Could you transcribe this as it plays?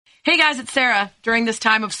Hey guys, it's Sarah. During this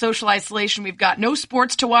time of social isolation, we've got no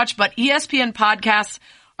sports to watch, but ESPN podcasts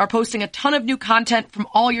are posting a ton of new content from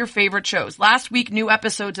all your favorite shows. Last week, new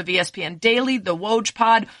episodes of ESPN Daily, The Woj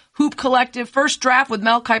Pod, Hoop Collective, First Draft with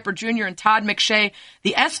Mel Kiper Jr. and Todd McShay,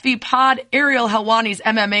 the SV Pod, Ariel Helwani's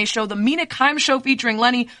MMA show, the Mina Kimes show featuring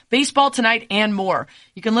Lenny, Baseball Tonight, and more.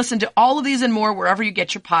 You can listen to all of these and more wherever you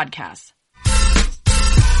get your podcasts.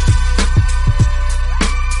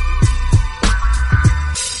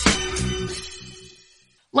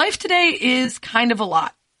 Life today is kind of a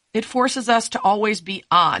lot. It forces us to always be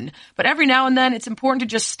on. But every now and then, it's important to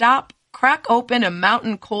just stop, crack open a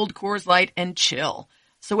mountain cold Coors Light, and chill.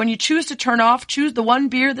 So when you choose to turn off, choose the one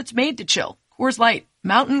beer that's made to chill. Coors Light,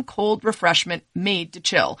 mountain cold refreshment made to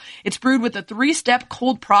chill. It's brewed with a 3-step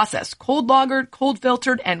cold process, cold lagered, cold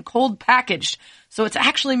filtered, and cold packaged. So it's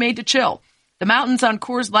actually made to chill. The mountains on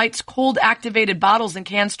Coors Light's cold activated bottles and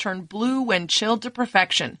cans turn blue when chilled to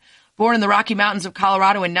perfection. Born in the Rocky Mountains of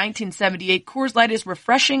Colorado in 1978, Coors Light is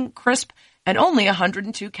refreshing, crisp, and only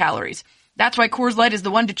 102 calories. That's why Coors Light is the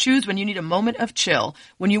one to choose when you need a moment of chill.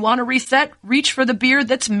 When you want to reset, reach for the beer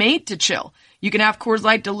that's made to chill. You can have Coors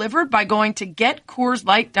Light delivered by going to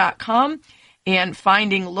getcoorslight.com and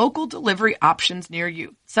finding local delivery options near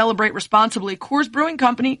you. Celebrate responsibly. Coors Brewing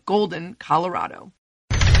Company, Golden, Colorado.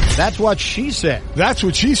 That's what she said. That's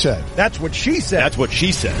what she said. That's what she said. That's what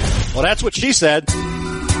she said. Well, that's what she said.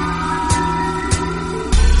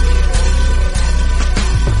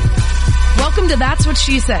 Welcome to That's What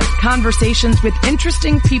She Said, conversations with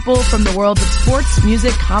interesting people from the world of sports,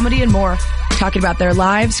 music, comedy, and more, talking about their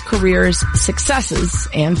lives, careers, successes,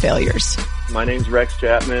 and failures. My name's Rex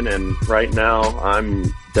Chapman, and right now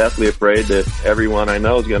I'm deathly afraid that everyone I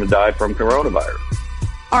know is going to die from coronavirus.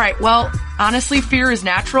 All right, well, honestly, fear is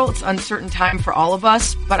natural. It's an uncertain time for all of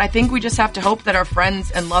us, but I think we just have to hope that our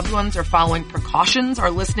friends and loved ones are following precautions,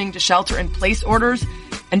 are listening to shelter-in-place orders,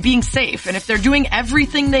 and being safe. And if they're doing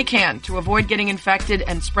everything they can to avoid getting infected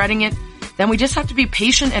and spreading it, then we just have to be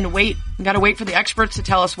patient and wait. We got to wait for the experts to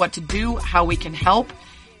tell us what to do, how we can help.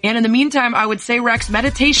 And in the meantime, I would say, Rex,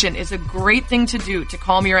 meditation is a great thing to do to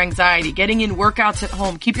calm your anxiety. Getting in workouts at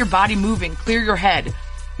home, keep your body moving, clear your head.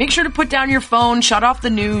 Make sure to put down your phone, shut off the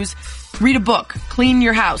news, read a book, clean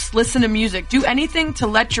your house, listen to music, do anything to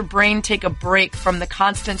let your brain take a break from the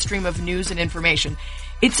constant stream of news and information.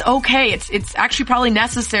 It's okay. It's actually probably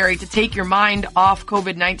necessary to take your mind off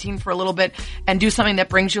COVID-19 for a little bit and do something that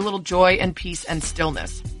brings you a little joy and peace and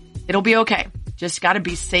stillness. It'll be okay. Just gotta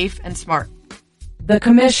be safe and smart. The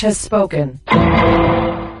commish has spoken.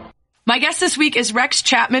 My guest this week is Rex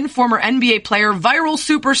Chapman, former NBA player, viral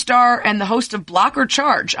superstar, and the host of Block or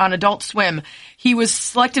Charge on Adult Swim. He was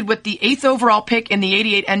selected with the 8th overall pick in the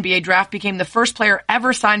 88 NBA draft, became the first player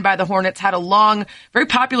ever signed by the Hornets, had a long, very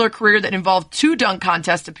popular career that involved 2 dunk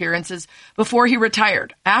contest appearances before he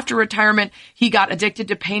retired. After retirement, he got addicted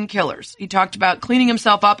to painkillers. He talked about cleaning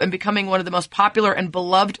himself up and becoming one of the most popular and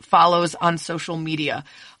beloved follows on social media.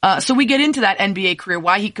 So we get into that NBA career,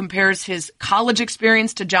 why he compares his college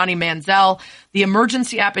experience to Johnny Manziel, the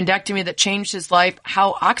emergency appendectomy that changed his life,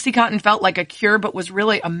 how OxyContin felt like a cure but was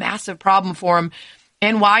really a massive problem for him,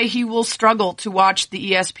 and why he will struggle to watch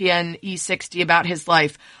the ESPN E60 about his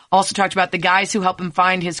life. Also talked about the guys who help him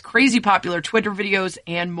find his crazy popular Twitter videos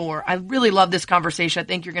and more. I really love this conversation. I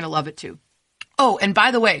think you're going to love it too. Oh, and by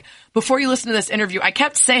the way, before you listen to this interview, I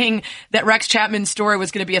kept saying that Rex Chapman's story was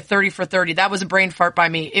going to be a 30 for 30. That was a brain fart by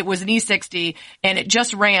me. It was an E60 and it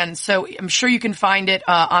just ran. So I'm sure you can find it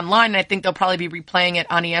online. And I think they'll probably be replaying it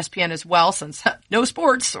on ESPN as well, since no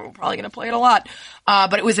sports. So we're probably going to play it a lot.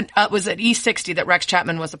 But it was an E60 that Rex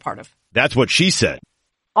Chapman was a part of. That's what she said.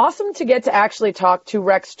 Awesome to get to actually talk to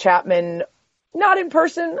Rex Chapman, not in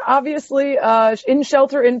person, obviously, in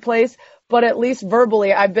shelter in place, but at least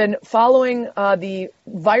verbally. I've been following the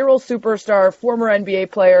viral superstar, former NBA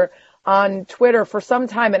player on Twitter for some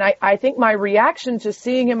time, and I think my reaction to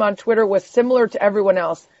seeing him on Twitter was similar to everyone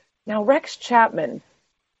else. Now, Rex Chapman,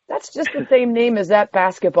 that's just the same name as that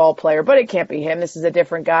basketball player, but it can't be him. This is a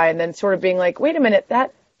different guy. And then sort of being like, wait a minute,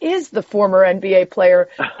 that is the former NBA player,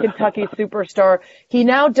 Kentucky superstar. He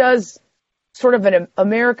now does sort of an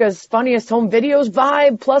America's Funniest Home Videos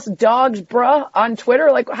vibe plus dogs bruh on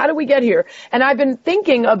Twitter. Like, how do we get here? And I've been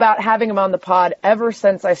thinking about having him on the pod ever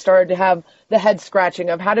since I started to have the head scratching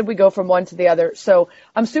of how did we go from one to the other. So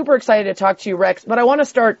I'm super excited to talk to you, Rex, but I want to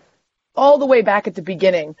start all the way back at the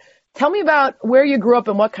beginning. Tell me about where you grew up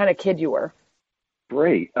and what kind of kid you were.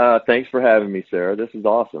 Great. Thanks for having me, Sarah. This is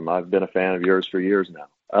awesome. I've been a fan of yours for years now.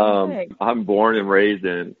 I'm born and raised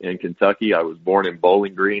in Kentucky. I was born in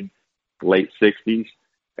Bowling Green, late 60s.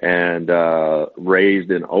 and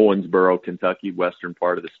raised in Owensboro, Kentucky, western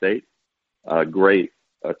part of the state.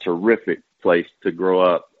 A terrific place to grow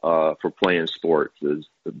up for playing sports. It's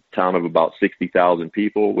a town of about 60,000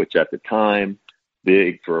 people, which at the time,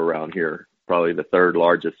 big for around here, probably the third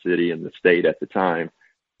largest city in the state at the time.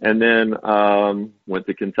 And then went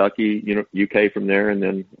to Kentucky, UK from there, and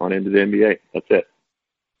then on into the NBA. That's it.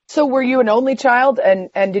 So were you an only child,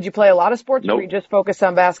 and did you play a lot of sports, Nope. or were you just focused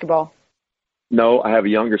on basketball? No, I have a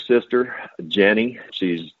younger sister, Jenny.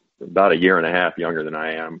 She's about a year and a half younger than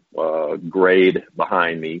I am, grade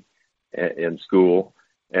behind me in school.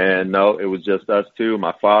 And no, it was just us two.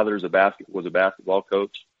 My father's was a basketball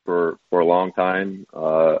coach for a long time,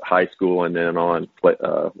 high school, and then on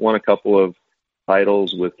won a couple of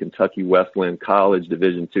titles with Kentucky Wesleyan College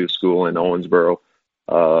Division II school in Owensboro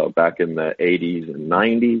back in the 80s and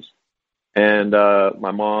 90s. And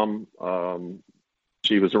my mom,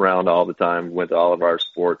 she was around all the time, went to all of our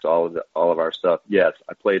sports, all of our stuff. Yes,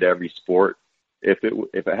 I played every sport. If it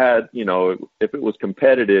had, if it was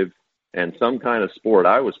competitive and some kind of sport,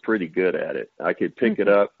 I was pretty good at it. I could pick it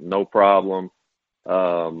up, no problem.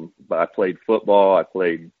 But I played football, I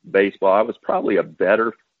played baseball. I was probably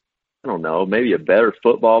maybe a better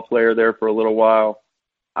football player there for a little while.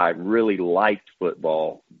 I really liked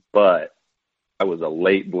football, but I was a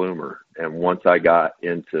late bloomer. And once I got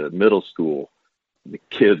into middle school, the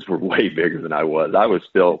kids were way bigger than I was. I was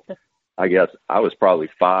still, I guess, I was probably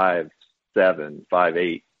 5'7",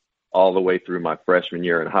 5'8", all the way through my freshman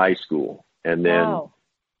year in high school. And then, Wow.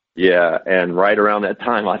 Yeah, and right around that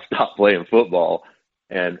time, I stopped playing football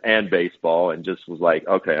and baseball and just was like,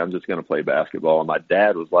 okay, I'm just going to play basketball. And my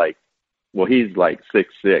dad was like, well, he's like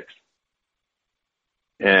 6'6",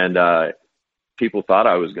 and people thought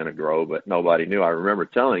I was going to grow, but nobody knew. I remember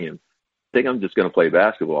telling him, I think I'm just going to play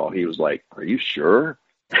basketball. He was like, are you sure?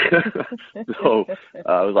 So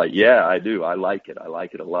I was like, yeah, I do. I like it. I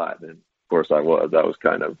like it a lot. And of course I was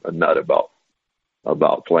kind of a nut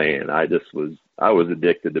about playing. I was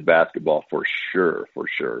addicted to basketball for sure.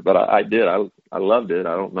 But I did. I loved it.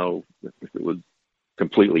 I don't know if it was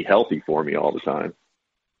completely healthy for me all the time.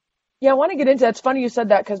 Yeah, I want to get into that. It's funny you said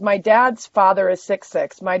that because my dad's father is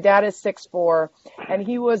 6'6". My dad is 6'4", and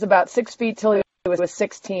he was about 6 feet till he was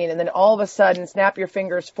 16, and then all of a sudden, snap your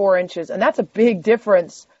fingers, 4 inches. And that's a big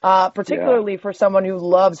difference, particularly for someone who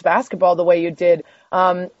loves basketball the way you did.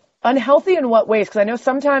 Unhealthy in what ways? Because I know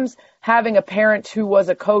sometimes having a parent who was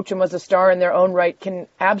a coach and was a star in their own right can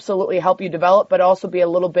absolutely help you develop, but also be a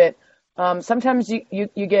little bit, sometimes you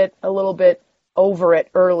get a little bit over it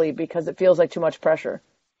early because it feels like too much pressure.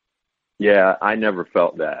 Yeah, I never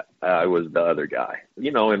felt that. I was the other guy.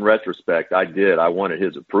 In retrospect, I wanted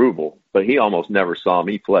his approval, but he almost never saw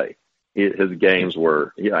me play. His games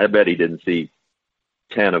were, I bet he didn't see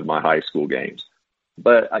 10 of my high school games.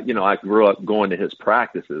 But, I grew up going to his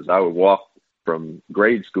practices. I would walk from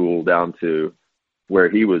grade school down to where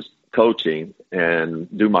he was coaching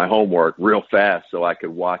and do my homework real fast so I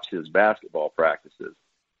could watch his basketball practices.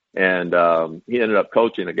 And he ended up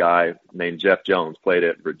coaching a guy named Jeff Jones, played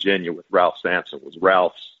at Virginia with Ralph Sampson, was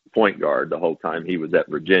Ralph's point guard the whole time he was at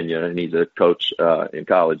Virginia, and he's a coach in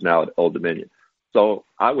college now at Old Dominion. So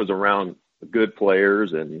I was around good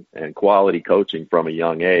players and quality coaching from a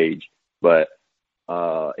young age, but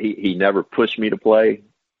he never pushed me to play.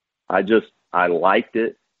 I liked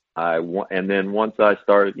it. And then once I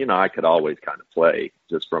started, I could always kind of play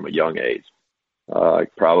just from a young age.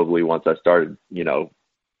 Probably once I started,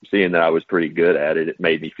 seeing that I was pretty good at it, it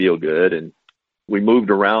made me feel good. And we moved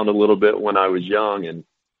around a little bit when I was young. And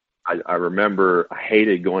I remember I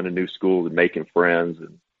hated going to new schools and making friends.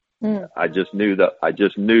 And I just knew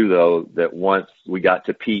though that once we got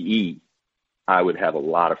to PE, I would have a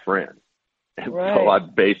lot of friends. And so I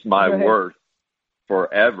based my worth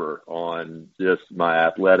forever on just my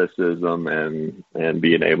athleticism and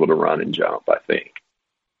being able to run and jump, I think.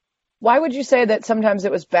 Why would you say that sometimes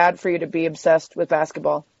it was bad for you to be obsessed with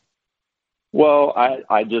basketball? Well,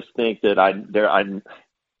 I just think that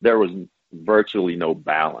there was virtually no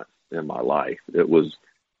balance in my life. It was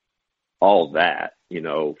all that,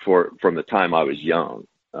 from the time I was young.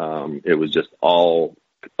 It was just all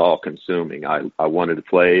consuming. I wanted to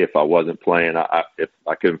play. If I wasn't playing, if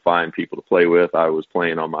I couldn't find people to play with, I was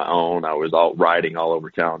playing on my own. I was riding all over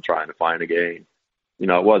town trying to find a game.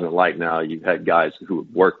 It wasn't like now you had guys who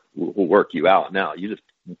work you out. Now you just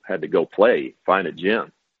had to go play, find a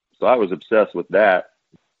gym. So I was obsessed with that.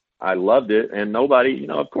 I loved it. And nobody,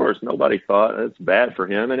 of course, nobody thought it's bad for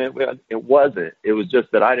him. And it wasn't. It was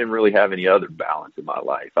just that I didn't really have any other balance in my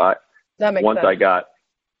life. That makes sense.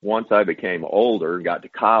 Once I became older and got to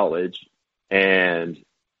college and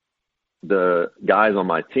the guys on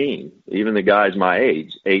my team, even the guys my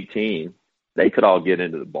age, 18, they could all get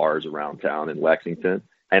into the bars around town in Lexington.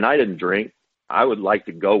 And I didn't drink. I would like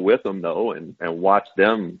to go with them, though, and watch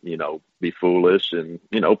them, be foolish. And,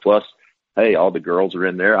 plus, hey, all the girls are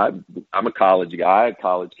in there. I'm a college guy, a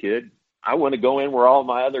college kid. I want to go in where all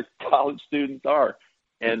my other college students are.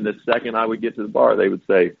 And the second I would get to the bar, they would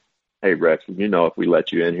say, hey, Rex, if we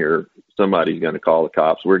let you in here, somebody's going to call the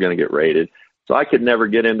cops. We're going to get raided. So I could never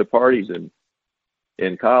get into parties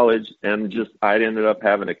in college, and I'd ended up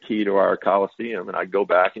having a key to our Coliseum, and I'd go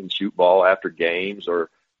back and shoot ball after games, or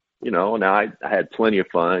and I had plenty of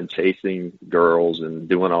fun chasing girls and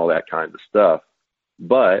doing all that kind of stuff.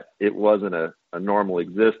 But it wasn't a normal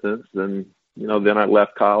existence. And then I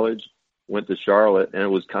left college, went to Charlotte, and it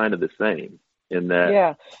was kind of the same in that.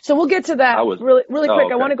 Yeah. So we'll get to that really quick.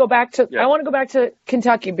 Okay. I want to go back to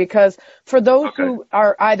Kentucky, because for those who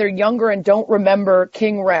are either younger and don't remember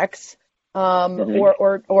King Rex,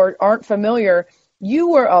 or aren't familiar,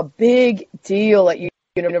 you were a big deal at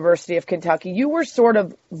University of Kentucky. You were sort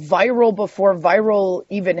of viral before viral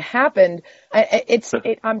even happened.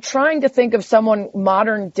 I'm trying to think of someone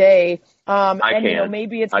modern day.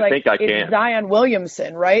 Maybe it's it's Zion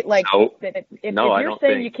Williamson, right? Like, if you're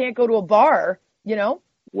saying you can't go to a bar,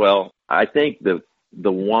 Well, I think the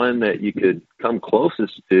one that you could come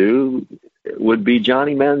closest to would be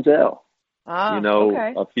Johnny Manziel.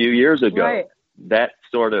 A few years ago, right. That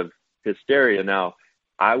sort of hysteria. Now,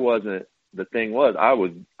 the thing was, I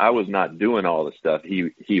was not doing all the stuff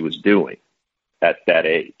he was doing at that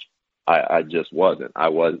age. I just wasn't.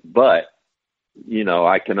 But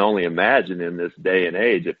I can only imagine in this day and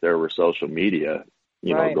age, if there were social media,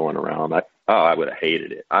 going around, I would have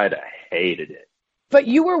hated it. I'd have hated it. But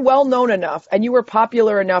you were well known enough, and you were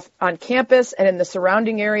popular enough on campus and in the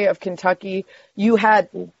surrounding area of Kentucky. You had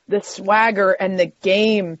the swagger and the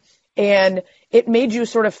game, and it made you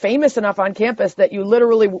sort of famous enough on campus that you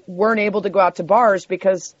literally weren't able to go out to bars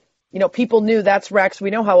because, people knew that's Rex. We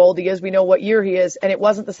know how old he is. We know what year he is. And it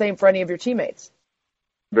wasn't the same for any of your teammates.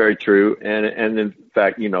 Very true. And in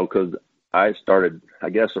fact, because I started, I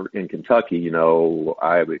guess, in Kentucky,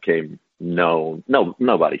 I became known. No,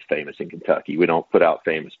 nobody's famous in Kentucky. We don't put out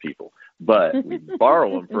famous people, but we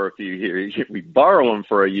borrow them for a few years. We borrow them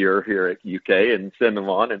for a year here at UK and send them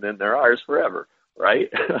on, and then they're ours forever. Right.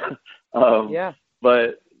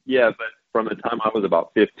 But from the time I was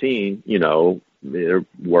about 15, their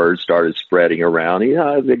word started spreading around.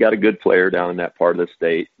 They got a good player down in that part of the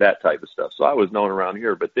state, that type of stuff. So I was known around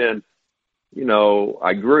here, but then,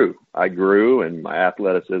 I grew and my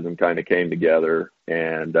athleticism kind of came together,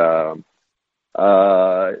 and,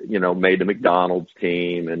 made the McDonald's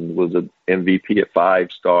team and was an MVP at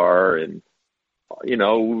 5-star, and,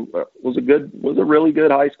 was a really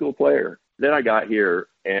good high school player. Then I got here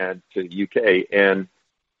and to UK, and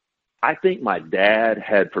I think my dad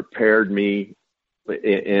had prepared me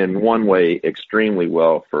in one way extremely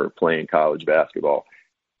well for playing college basketball.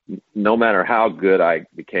 No matter how good I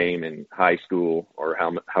became in high school or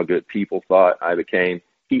how good people thought I became,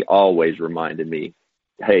 he always reminded me,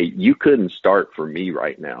 hey, you couldn't start for me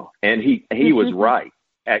right now. And he was right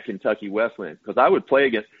at Kentucky Wesleyan, because I would play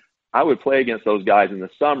against those guys in the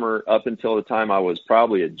summer up until the time I was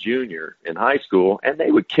probably a junior in high school, and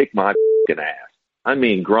they would kick my ass. I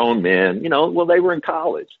mean, grown men, they were in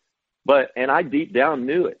college. And I deep down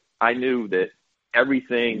knew it. I knew that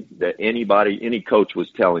everything that any coach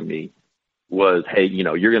was telling me was, hey,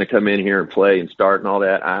 you're going to come in here and play and start and all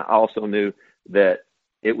that. I also knew that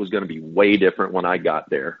it was going to be way different when I got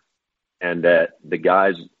there, and that the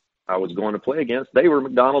guys I was going to play against, they were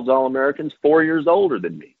McDonald's All-Americans 4 years older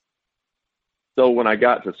than me. So when I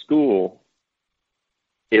got to school,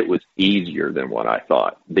 it was easier than what I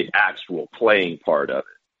thought. The actual playing part of it,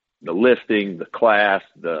 the lifting, the class,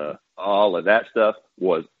 all of that stuff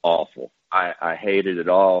was awful. I hated it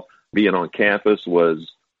all. Being on campus was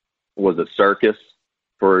a circus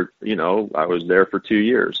for, I was there for 2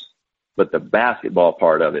 years. But the basketball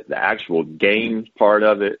part of it, the actual games part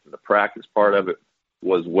of it, the practice part of it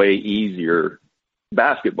was way easier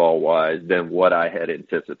basketball-wise than what I had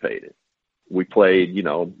anticipated. We played,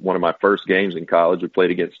 one of my first games in college, we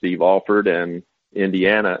played against Steve Alford and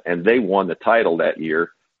Indiana, and they won the title that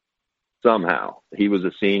year somehow. He was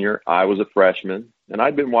a senior, I was a freshman, and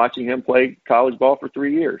I'd been watching him play college ball for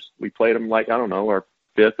 3 years. We played him our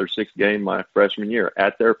fifth or sixth game my freshman year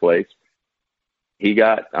at their place. He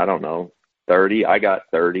got, 30, I got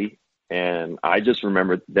 30, and I just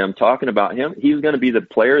remember them talking about him. He was going to be the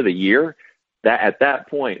player of the year. That at that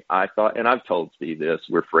point, I thought, and I've told Steve this,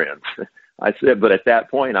 we're friends. I said, but at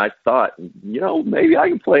that point, I thought, maybe I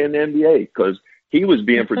can play in the NBA, because he was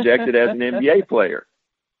being projected as an NBA player.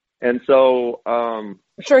 And so, I'm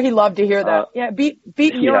sure he loved to hear that.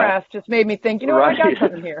 Beating your ass just made me think, right. I got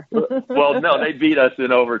something here. Well, no, they beat us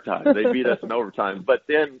in overtime. But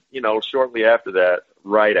then, shortly after that,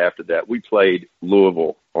 right after that, we played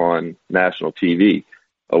Louisville on national TV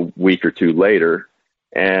a week or two later,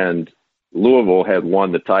 and Louisville had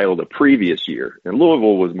won the title the previous year. And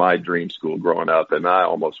Louisville was my dream school growing up, and I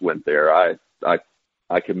almost went there.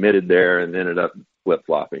 I committed there and ended up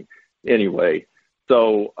flip-flopping. Anyway,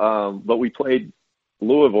 so, but we played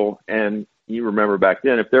Louisville, and you remember back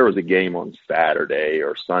then, if there was a game on Saturday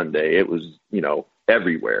or Sunday, it was,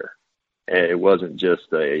 everywhere. And it wasn't just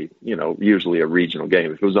usually a regional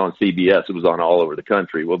game. If it was on CBS, it was on all over the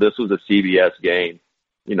country. Well, this was a CBS game,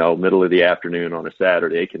 middle of the afternoon on a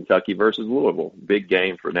Saturday, Kentucky versus Louisville, big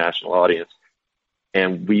game for national audience.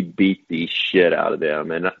 And we beat the shit out of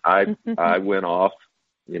them. And I went off,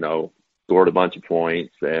 scored a bunch of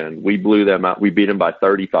points, and we blew them out. We beat them by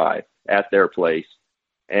 35 at their place.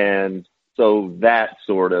 And so that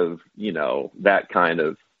sort of, that kind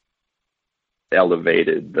of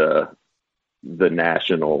elevated the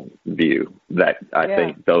national view, that I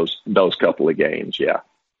think those couple of games. Yeah.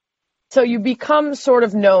 So you become sort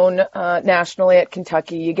of known nationally at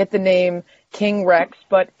Kentucky. You get the name King Rex,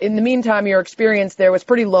 but in the meantime, your experience there was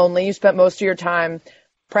pretty lonely. You spent most of your time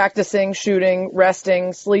practicing, shooting,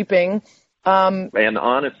 resting, sleeping. And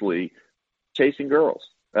honestly, chasing girls.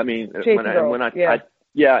 I mean, when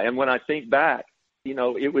I think back,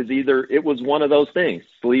 it was one of those things: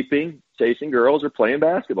 sleeping, chasing girls, or playing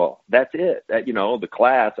basketball. That's it. The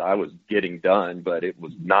class I was getting done, but it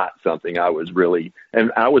was not something I was really,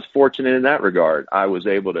 and I was fortunate in that regard. I was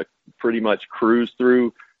able to pretty much cruise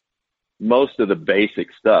through most of the basic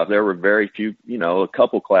stuff. There were very few, a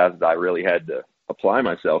couple classes I really had to apply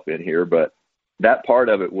myself in here, but that part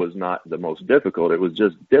of it was not the most difficult. It was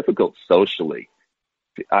just difficult socially.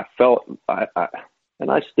 I felt,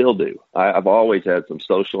 and I still do. I've always had some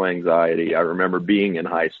social anxiety. I remember being in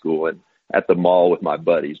high school and at the mall with my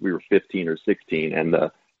buddies. We were 15 or 16, and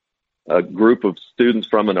a group of students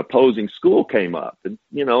from an opposing school came up, and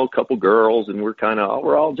a couple girls, and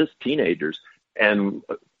we're all just teenagers. And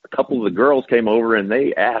a couple of the girls came over and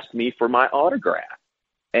they asked me for my autograph.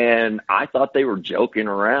 And I thought they were joking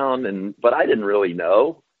around, but I didn't really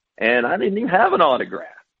know, and I didn't even have an autograph.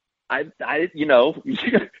 I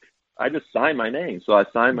just signed my name, so I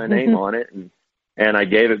signed my name on it, and I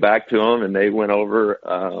gave it back to them, and they went over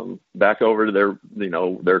back over to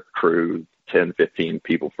their crew, 10, 15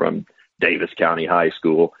 people from Davis County High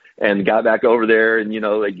School, and got back over there, and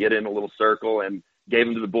they get in a little circle and gave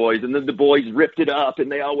them to the boys, and then the boys ripped it up, and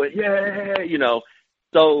they all went, yeah,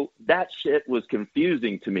 So that shit was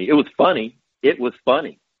confusing to me. It was funny.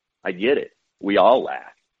 I get it. We all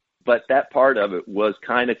laughed. But that part of it was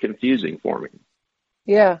kind of confusing for me.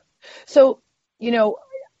 Yeah. So,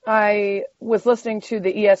 I was listening to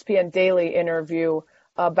the ESPN Daily interview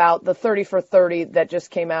about the 30 for 30 that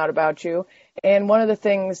just came out about you. And one of the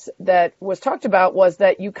things that was talked about was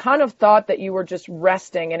that you kind of thought that you were just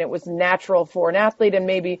resting and it was natural for an athlete, and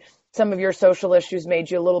maybe some of your social issues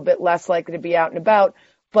made you a little bit less likely to be out and about,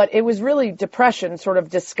 but it was really depression sort of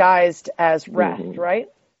disguised as rest, right?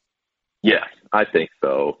 Yes, I think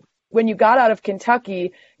so. When you got out of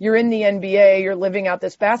Kentucky, you're in the NBA, you're living out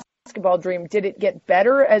this basketball dream. Did it get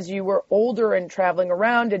better as you were older and traveling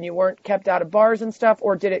around and you weren't kept out of bars and stuff,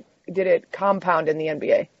 or did it compound in the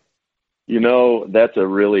NBA? That's a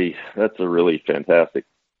really fantastic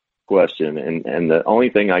question. And the only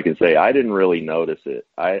thing I can say, I didn't really notice it.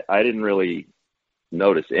 I didn't really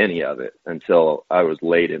notice any of it until I was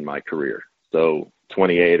late in my career. So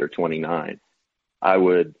 28 or 29.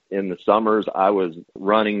 In the summers, I was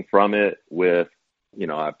running from it with,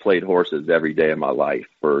 I played horses every day of my life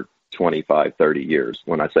for 25, 30 years.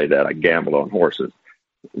 When I say that, I gambled on horses.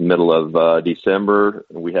 Middle of December,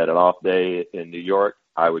 we had an off day in New York.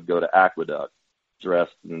 I would go to Aqueduct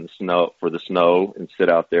dressed in the snow and sit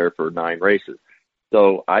out there for 9 races.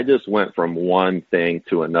 So I just went from one thing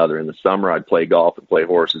to another. In the summer, I'd play golf and play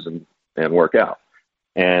horses and work out.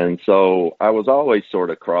 And so I was always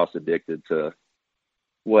sort of cross-addicted to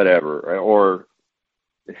whatever, or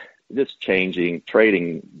just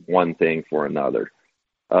trading one thing for another.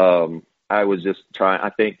 I was just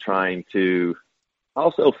trying to,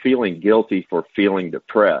 also feeling guilty for feeling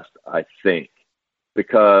depressed, I think,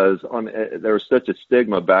 because there was such a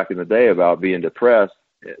stigma back in the day about being depressed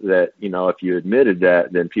that, if you admitted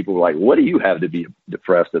that, then people were like, what do you have to be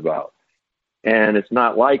depressed about? And it's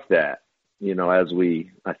not like that, as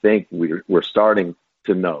I think we're starting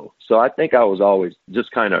to know. So I think I was always just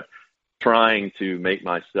kind of trying to make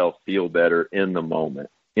myself feel better in the moment,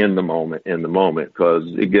 because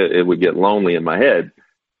it would get lonely in my head.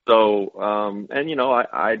 So,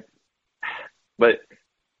 but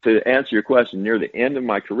to answer your question, near the end of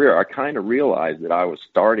my career, I kind of realized that I was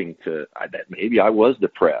starting that maybe I was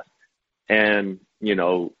depressed. And,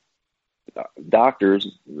 doctors,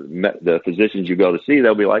 the physicians you go to see,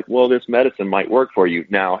 they'll be like, well, this medicine might work for you.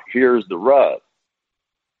 Now, here's the rub.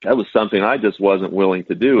 That was something I just wasn't willing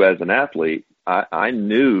to do as an athlete. I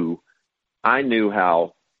knew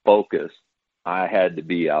how focused I had to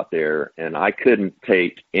be out there, and I couldn't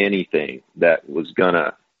take anything that was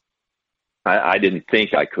I didn't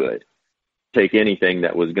think I could take anything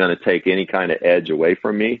that was going to take any kind of edge away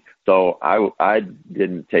from me. So I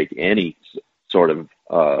didn't take any sort of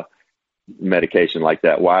medication like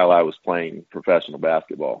that while I was playing professional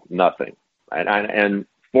basketball. Nothing. And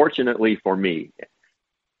fortunately for me,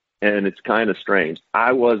 and it's kind of strange,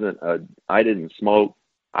 I didn't smoke,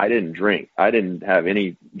 I didn't drink, I didn't have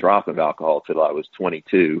any drop of alcohol till I was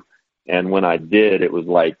 22. And when I did, it was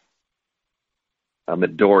like a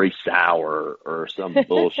Midori sour or some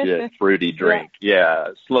bullshit fruity drink. Yeah,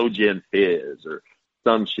 slow gin fizz or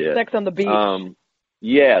some shit. Sex on the beach.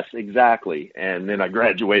 Yes, exactly. And then I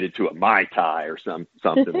graduated to a Mai Tai or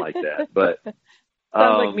something like that. But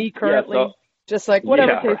sounds like me currently. Just like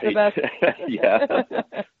whatever tastes the best. Yeah.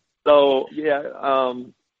 So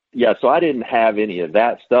so I didn't have any of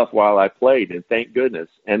that stuff while I played, and thank goodness.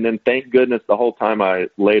 And then thank goodness the whole time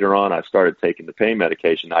later on I started taking the pain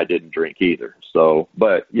medication, I didn't drink either. So,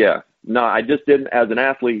 but I just didn't as an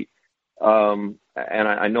athlete. And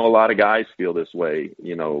I know a lot of guys feel this way,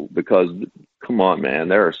 because come on, man,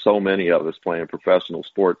 there are so many of us playing professional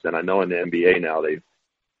sports. And I know in the NBA now,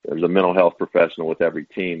 there's a mental health professional with every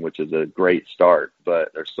team, which is a great start.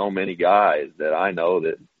 But there's so many guys that I know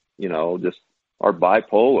that, just are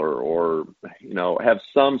bipolar or, have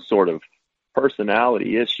some sort of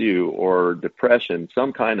personality issue or depression,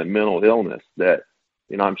 some kind of mental illness that,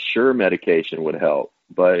 I'm sure medication would help.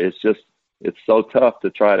 But it's so tough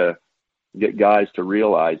to try to get guys to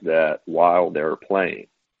realize that while they're playing.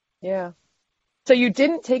 Yeah. So you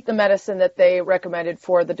didn't take the medicine that they recommended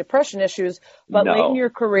for the depression issues, but late in your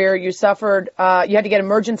career, you suffered, you had to get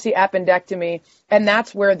emergency appendectomy, and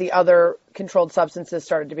that's where the other controlled substances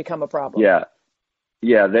started to become a problem. Yeah.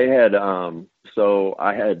 Yeah, they had, so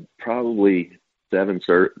I had probably 7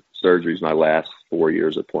 surgeries my last 4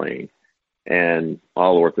 years of playing, and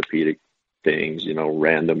all orthopedic things,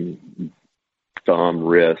 random thumb,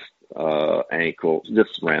 wrist, ankle,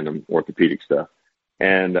 just random orthopedic stuff.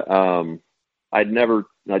 And I'd never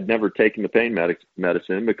taken the pain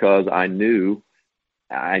medicine because I knew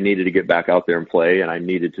I needed to get back out there and play, and I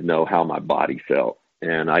needed to know how my body felt.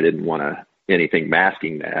 And I didn't want anything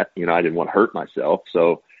masking that. I didn't want to hurt myself.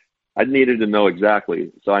 So I needed to know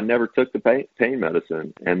exactly. So I never took the pain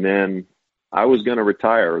medicine. And then I was going to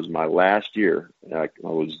retire. It was my last year. I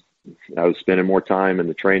was spending more time in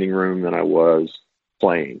the training room than I was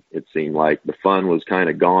playing. It seemed like the fun was kind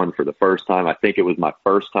of gone for the first time. I think it was my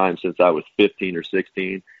first time since I was 15 or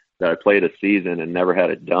 16 that I played a season and never had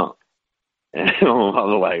a dunk. And I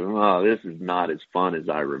was like, oh, this is not as fun as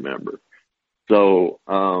I remember. So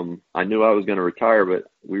I knew I was going to retire, but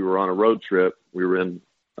we were on a road trip. We were in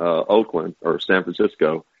Oakland or San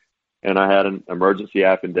Francisco, and I had an emergency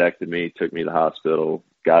appendectomy, took me to the hospital,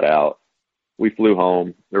 got out. We flew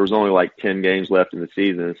home. There was only like 10 games left in the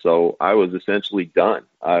season, so I was essentially done.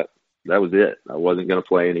 That was it. I wasn't going to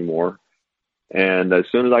play anymore. And as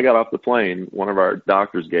soon as I got off the plane, one of our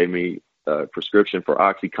doctors gave me a prescription for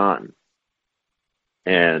OxyContin.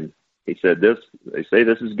 And he said, they say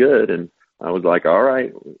this is good. And I was like, all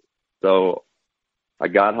right. So I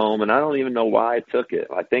got home, and I don't even know why I took it.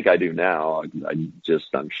 I think I do now.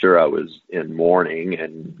 I'm sure I was in mourning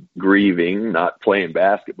and grieving, not playing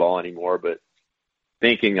basketball anymore, but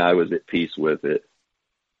thinking I was at peace with it.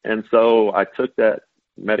 And so I took that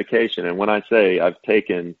medication. And when I say I've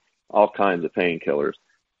taken all kinds of painkillers,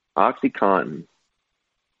 OxyContin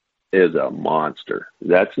is a monster.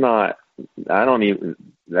 That's a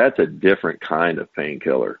different kind of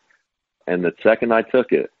painkiller. And the second I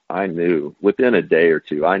took it, I knew within a day or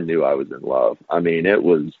two, I knew I was in love. I mean, it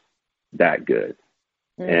was that good.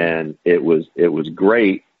 And it was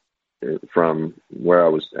great from where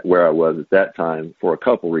I was at that time for a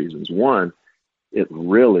couple reasons. One, it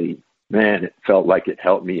really, it felt like it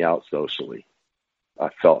helped me out socially. I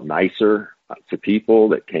felt nicer to people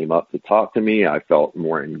that came up to talk to me. I felt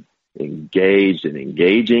more engaged and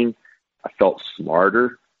engaging. I felt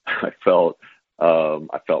smarter. I felt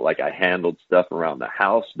like I handled stuff around the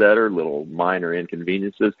house better, little minor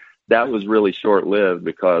inconveniences. that was really short lived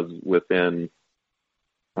because within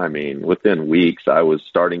weeks I was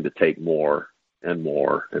starting to take more and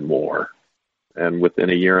more and more. And within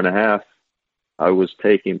a year and a half, I was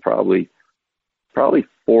taking probably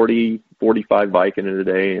 40, 45 Vicodin a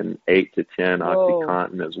day and 8 to 10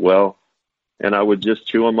 OxyContin as well. And I would just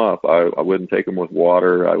chew them up. I wouldn't take them with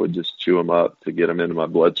water. I would just chew them up to get them into my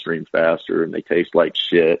bloodstream faster. And they taste like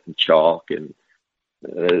shit and chalk, and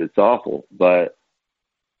it's awful. But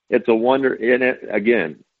it's a wonder. And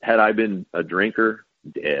again, had I been a drinker,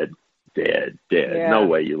 dead. Yeah. No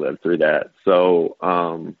way you live through that. So,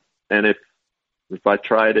 and if I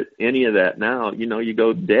tried any of that now, you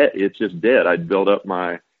go dead. It's just dead. I'd build up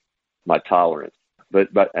my tolerance. But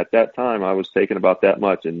at that time, I was taking about that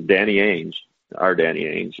much. And our Danny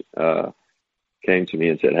Ainge, came to me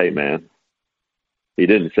and said, "Hey, man," he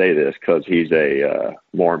didn't say this because he's a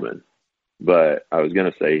Mormon, but I was going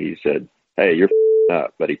to say, he said, "Hey, you're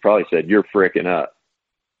up," but he probably said, "You're fricking up."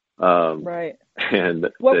 Right. And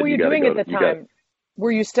what were you doing at the time?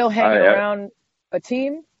 Were you still hanging around a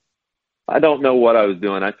team? I don't know what I was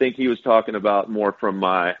doing. I think he was talking about more from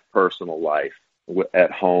my personal life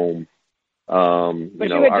at home. But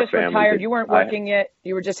you had just retired. You weren't working yet.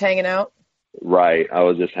 You were just hanging out. Right. I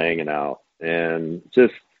was just hanging out, and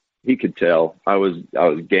just, he could tell I was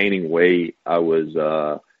gaining weight. I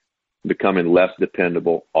was becoming less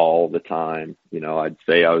dependable all the time. I'd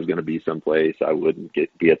say I was going to be someplace. I wouldn't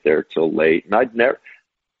get there till late. And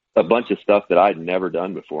a bunch of stuff that I'd never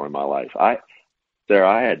done before in my life. I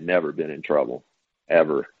had never been in trouble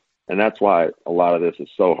ever. And that's why a lot of this is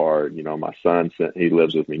so hard. My son, he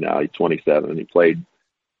lives with me now. He's 27. He played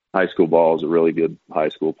high school ball, was a really good high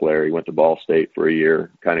school player. He went to Ball State for a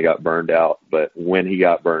year, kind of got burned out. But when he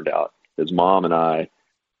got burned out, his mom and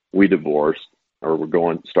we divorced, or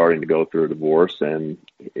we're starting to go through a divorce. And,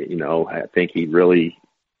 I think he really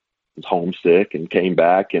was homesick and came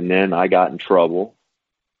back. And then I got in trouble.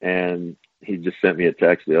 And he just sent me a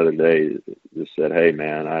text the other day, just said, "Hey,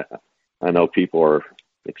 man, I know people are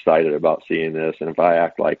excited about seeing this. And if I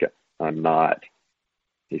act like I'm not,"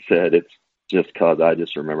 he said, "it's just because I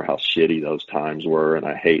just remember how shitty those times were. And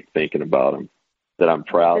I hate thinking about them, that I'm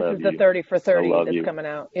proud of you. This is the 30 for 30 that's coming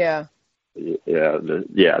out. Yeah. Yeah.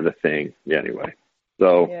 The thing. Yeah, anyway.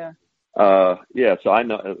 So, so I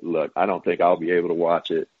know, look, I don't think I'll be able to watch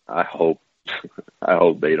it. I hope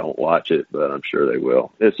they don't watch it, but I'm sure they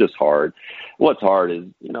will. It's just hard. What's hard is,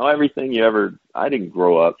 everything I didn't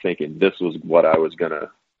grow up thinking this was what I was going to,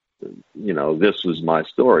 this was my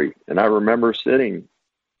story. And I remember sitting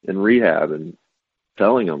in rehab and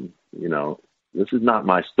telling them, this is not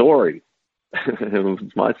my story.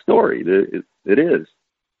 It's my story. It is.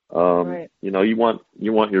 Right. You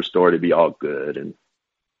want your story to be all good. And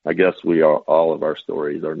I guess all of our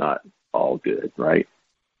stories are not all good, right?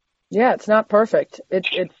 Yeah, it's not perfect. It's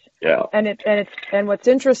yeah. And what's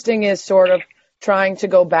interesting is sort of trying to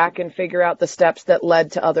go back and figure out the steps that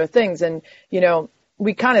led to other things. And,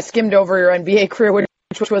 we kind of skimmed over your NBA career,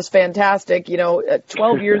 which was fantastic.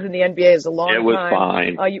 12 years in the NBA is a long time. It was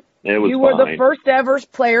fine. You were the first ever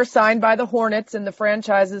player signed by the Hornets in the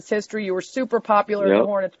franchise's history. You were super popular as a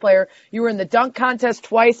Hornets player. You were in the dunk contest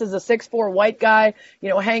twice as a 6'4" white guy,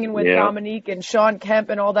 hanging with Dominique and Sean Kemp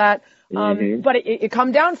and all that. But it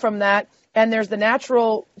come down from that, and there's the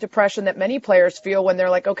natural depression that many players feel when they're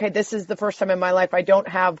like, okay, this is the first time in my life I don't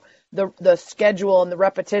have the schedule and the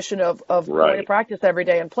repetition of going to practice every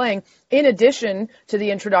day and playing, in addition to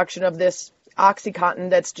the introduction of this OxyContin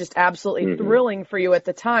that's just absolutely thrilling for you at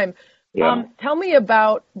the time. Yeah. Tell me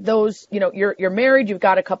about those, you're married, you've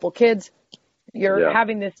got a couple kids, you're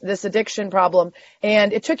having this addiction problem,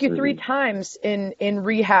 and it took you 3 times in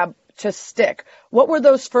rehab to stick. What were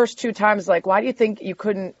those first 2 times like? Why do you think you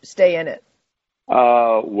couldn't stay in it?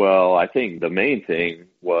 Well, I think the main thing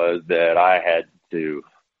was that I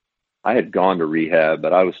had gone to rehab,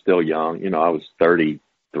 but I was still young. I was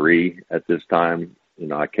 33 at this time.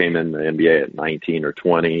 I came in the NBA at 19 or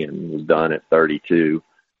 20 and was done at 32.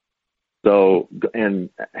 So, and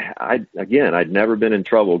I'd never been in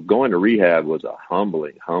trouble. Going to rehab was a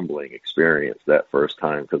humbling experience that first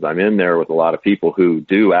time, because I'm in there with a lot of people who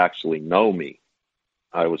do actually know me.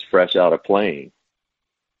 I was fresh out of playing,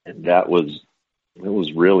 and it was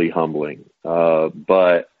really humbling.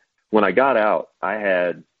 But when I got out, I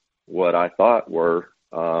had what I thought were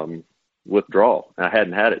withdrawal. I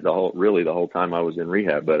hadn't had it the whole time I was in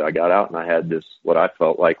rehab, but I got out and I had this, what I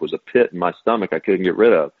felt like was a pit in my stomach I couldn't get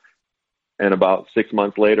rid of. And about 6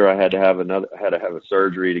 months later, I had to have a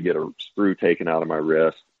surgery to get a screw taken out of my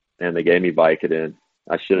wrist, and they gave me Vicodin.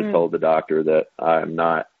 I should have told the doctor that I'm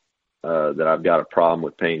not, that I've got a problem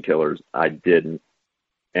with painkillers. I didn't.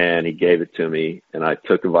 and he gave it to me, and I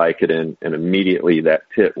took a Vicodin, and immediately that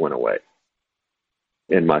pit went away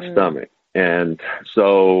in my stomach. And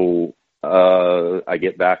so I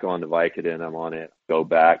get back on the Vicodin. I'm on it. Go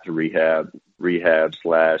back to rehab /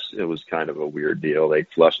 it was kind of a weird deal. They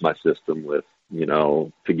flushed my system with,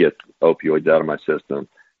 to get opioids out of my system.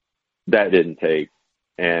 That didn't take.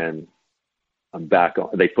 And I'm back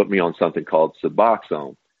on. They put me on something called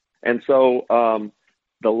Suboxone. And so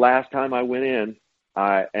the last time I went in,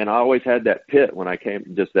 I always had that pit when I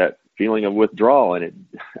came, just that feeling of withdrawal. And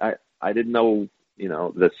I didn't know,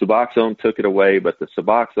 the Suboxone took it away, but the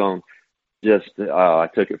Suboxone I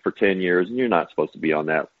took it for 10 years, and you're not supposed to be on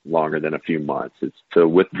that longer than a few months. It's to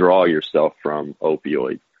withdraw yourself from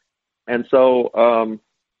opioids. And so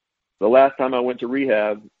the last time I went to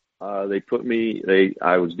rehab, I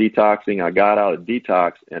was detoxing. I got out of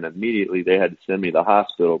detox, and immediately they had to send me to the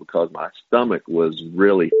hospital because my stomach was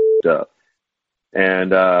really up.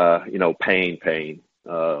 And, pain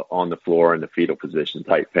on the floor in the fetal position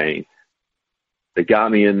type pain. They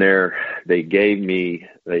got me in there. They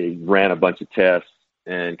ran a bunch of tests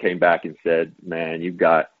and came back and said, man, you've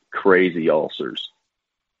got crazy ulcers.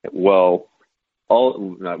 Well,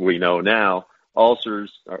 we know now opioids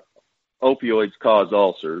cause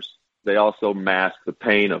ulcers. They also mask the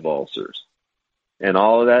pain of ulcers. And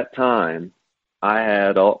all of that time, I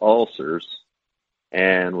had ulcers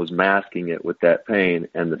and was masking it with that pain.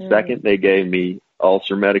 And the second they gave me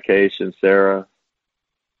ulcer medication, Sarah,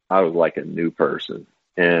 I was like a new person.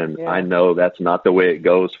 And I know that's not the way it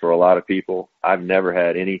goes for a lot of people. I've never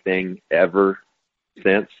had anything ever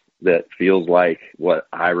since that feels like what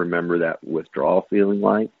I remember that withdrawal feeling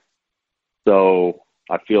like. So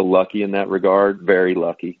I feel lucky in that regard, very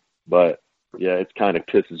lucky. But yeah, it kind of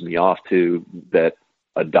pisses me off too that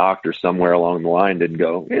a doctor somewhere along the line didn't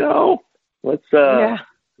go, let's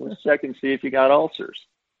check and see if you got ulcers.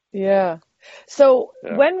 Yeah. So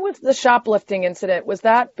when was the shoplifting incident? Was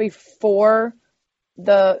that before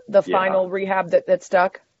the final rehab that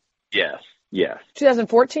stuck? Yes.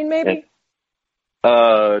 2014 maybe?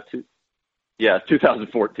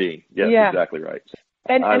 2014. Yes, exactly right.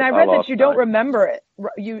 And I read that you don't remember it.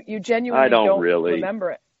 You genuinely don't really remember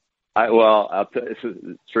it. I'll tell you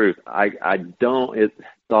the truth. I don't. It's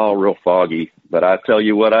all real foggy. But I tell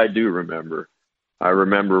you what I do remember. I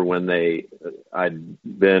remember when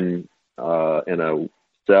I'd been in a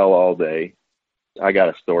cell all day. I got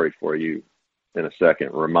a story for you in a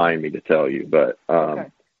second. Remind me to tell you. But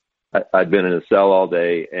I'd been in a cell all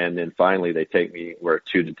day, and then finally they take me where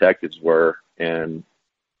two detectives were, and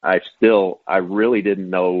I really didn't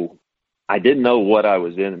know. I didn't know what I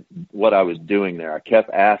was doing there. I kept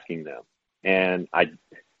asking them, and I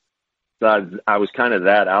was kind of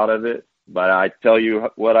that out of it. But I tell you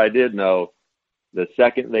what I did know. The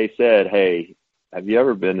second they said, "Hey, have you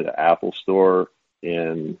ever been to the Apple store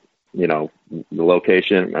in, the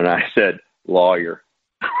location?" And I said, "Lawyer."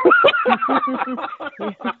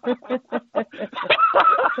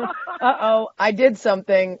 Uh-oh, I did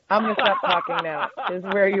something. I'm going to stop talking now, is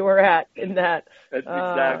where you were at in that. That's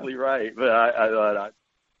exactly right. But I thought,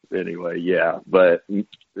 anyway, yeah. But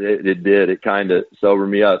it did. It kind of sobered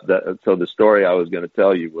me up. So the story I was going to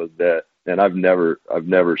tell you was that, and I've never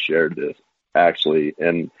shared this, actually,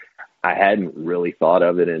 and I hadn't really thought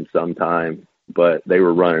of it in some time, but they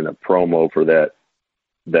were running a promo for that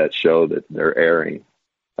show that they're airing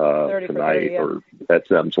tonight or at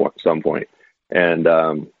some point. And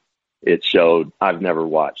it showed, I've never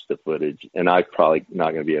watched the footage, and I'm probably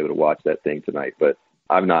not going to be able to watch that thing tonight, but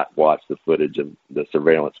I've not watched the footage of the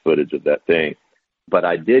surveillance footage of that thing. But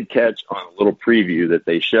I did catch on a little preview that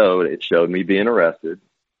they showed, it showed me being arrested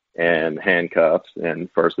and handcuffs. And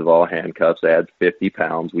first of all, handcuffs adds 50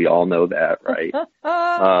 pounds. We all know that, right?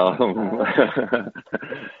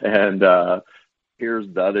 And here's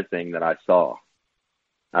the other thing that I saw.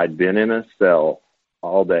 I'd been in a cell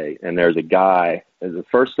all day, and there's a guy, the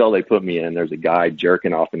first cell they put me in, there's a guy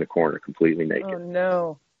jerking off in the corner completely naked. Oh,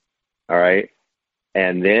 no. All right?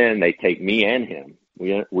 And then they take me and him.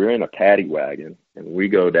 We're in a paddy wagon, and we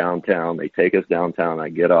go downtown. They take us downtown. I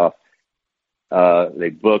get off. They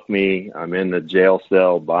book me. I'm in the jail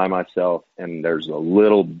cell by myself, and there's a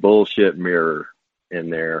little bullshit mirror in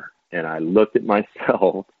there. And I looked at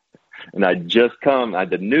myself, and I'd just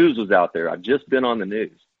the news was out there. I'd just been on the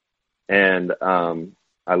news. And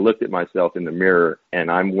I looked at myself in the mirror, and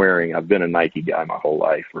I've been a Nike guy my whole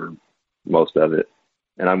life, or most of it,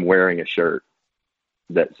 and I'm wearing a shirt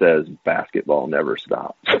that says basketball never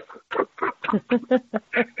stops.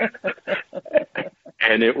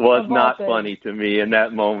 And it was not funny to me in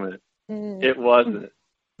that moment. It wasn't.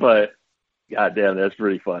 But goddamn, that's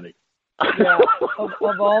pretty funny. Yeah,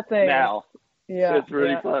 of all things. Now, yeah, it's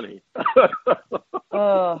really yeah. funny.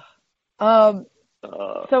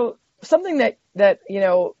 So something that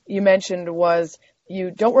you mentioned was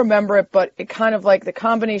you don't remember it, but it kind of like the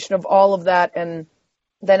combination of all of that, and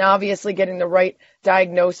then obviously getting the right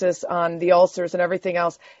diagnosis on the ulcers and everything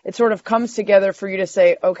else, it sort of comes together for you to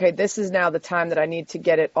say, okay, this is now the time that I need to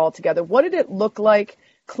get it all together. What did it look like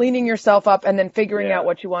cleaning yourself up and then figuring out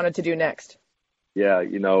what you wanted to do next? Yeah,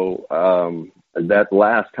 that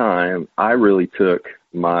last time I really took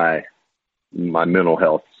my mental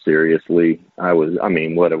health seriously. What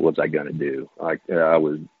was I going to do? I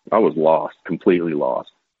was lost, completely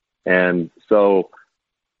lost. And so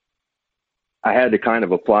I had to kind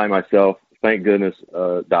of apply myself. Thank goodness,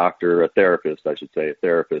 a therapist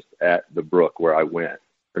at the Brook where I went.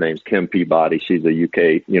 Her name's Kim Peabody. She's a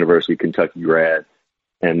UK University of Kentucky grad.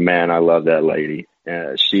 And man, I love that lady.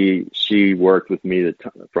 She worked with me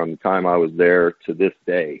from the time I was there to this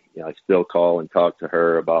day. I still call and talk to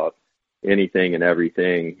her about anything and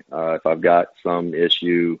everything. If I've got some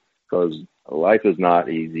issue, because life is not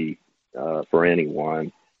easy for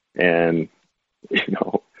anyone. And,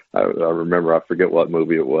 I remember, I forget what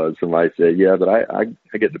movie it was. Somebody said, yeah, but I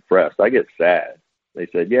get depressed. I get sad. They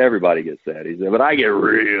said, yeah, everybody gets sad. He said, but I get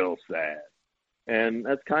real sad. And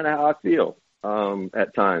that's kind of how I feel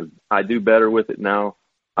at times. I do better with it now.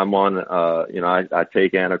 I'm on, I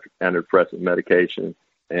take antidepressant medication,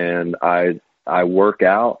 and I work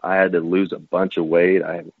out. I had to lose a bunch of weight.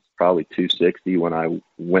 I was probably 260 when I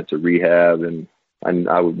went to rehab, and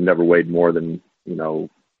I would never weighed more than,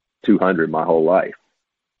 200 my whole life.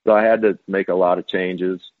 So I had to make a lot of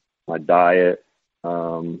changes, my diet.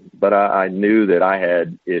 But I knew that I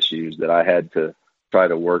had issues that I had to try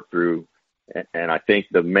to work through. And I think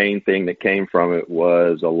the main thing that came from it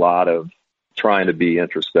was a lot of trying to be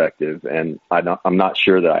introspective. And I'm not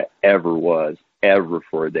sure that I ever was, ever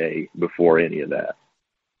for a day before any of that.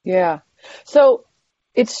 Yeah. So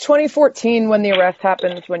it's 2014 when the arrest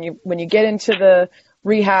happens, when you get into the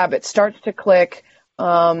rehab, it starts to click.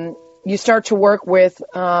 You start to work with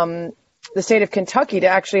the state of Kentucky to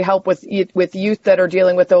actually help with youth that are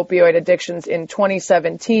dealing with opioid addictions in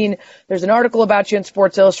 2017. There's an article about you in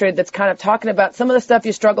Sports Illustrated that's kind of talking about some of the stuff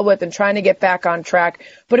you struggle with and trying to get back on track.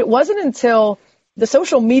 But it wasn't until the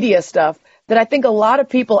social media stuff that I think a lot of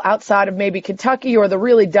people outside of maybe Kentucky or the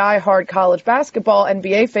really diehard college basketball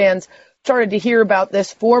NBA fans started to hear about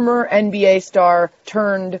this former NBA star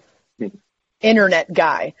turned internet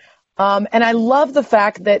guy. And I love the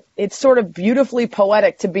fact that it's sort of beautifully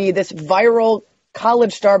poetic to be this viral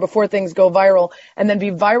college star before things go viral and then be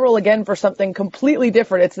viral again for something completely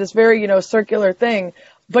different. It's this very, circular thing.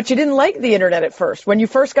 But you didn't like the internet at first. When you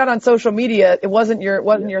first got on social media, it wasn't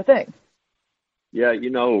your thing. Yeah,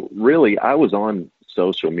 really, I was on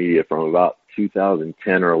social media from about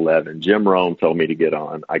 2010 or 11. Jim Rome told me to get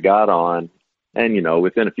on. I got on, and,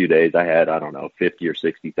 within a few days, I had, 50 or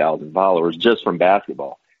 60,000 followers just from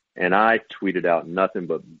basketball. And I tweeted out nothing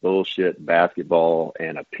but bullshit basketball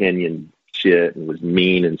and opinion shit and was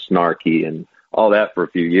mean and snarky and all that for a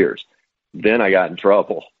few years. Then I got in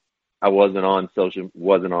trouble. I wasn't on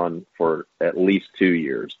for at least 2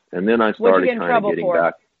 years. And then I started kind of getting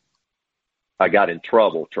back. I got in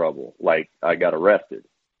trouble, like I got arrested.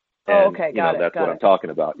 Oh, okay. Got it. That's what I'm talking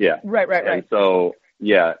about. Yeah. Right. And so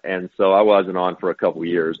I wasn't on for a couple of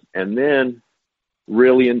years. And then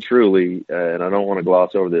really and truly, and I don't want to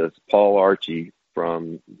gloss over this, Paul Archie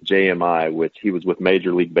from JMI, which he was with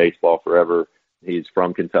Major League Baseball forever. He's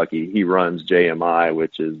from Kentucky. He runs JMI,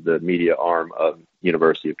 which is the media arm of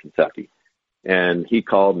University of Kentucky. And he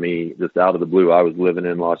called me just out of the blue. I was living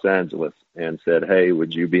in Los Angeles and said, hey,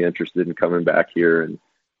 would you be interested in coming back here and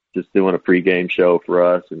just doing a pregame show for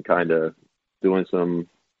us and kind of doing some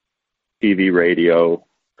TV radio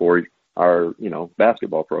for our,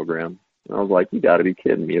 basketball program? And I was like, you got to be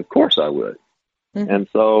kidding me. Of course I would. Mm-hmm. And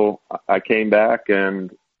so I came back,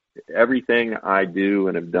 and everything I do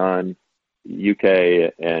and have done,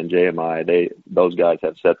 UK and JMI, those guys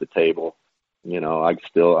have set the table.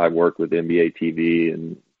 I work with NBA TV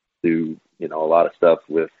and do, a lot of stuff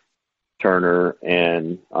with Turner,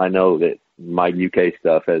 and I know that my UK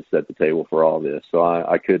stuff has set the table for all this. So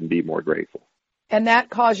I couldn't be more grateful. And that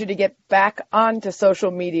caused you to get back onto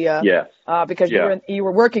social media. Yes. Because you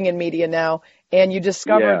were working in media now, and you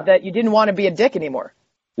discovered that you didn't want to be a dick anymore.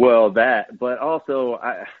 Well, but also,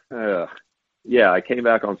 I came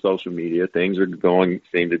back on social media. Things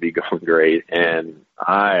seem to be going great. And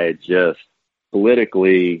I just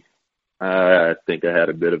politically, I think I had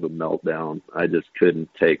a bit of a meltdown. I just couldn't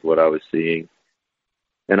take what I was seeing.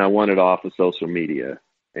 And I wanted off of social media.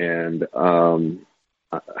 And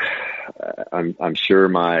I'm sure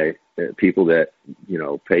my people that,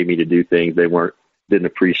 pay me to do things, didn't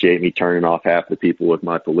appreciate me turning off half the people with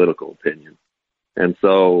my political opinion. And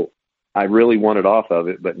so I really wanted off of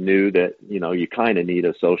it, but knew that, you kind of need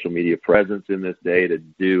a social media presence in this day to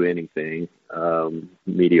do anything,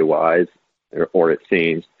 media wise, or it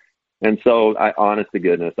seems. And so honest to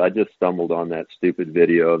goodness, I just stumbled on that stupid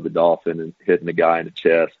video of the dolphin and hitting the guy in the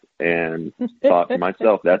chest and thought to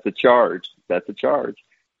myself, that's a charge. That's a charge.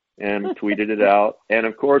 And tweeted it out. And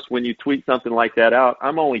of course, when you tweet something like that out,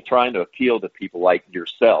 I'm only trying to appeal to people like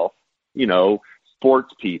yourself,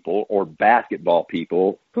 sports people or basketball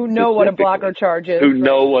people who know what a blocker charge is. Who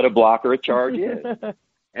know what a blocker charge is.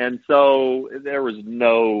 And so there was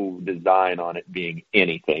no design on it being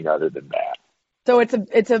anything other than that. So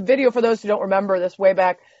it's a video, for those who don't remember this way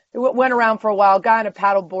back. It went around for a while. A guy on a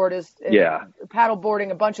paddleboard is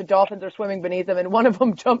paddleboarding. A bunch of dolphins are swimming beneath him, and one of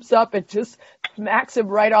them jumps up and just smacks him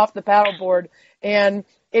right off the paddleboard. And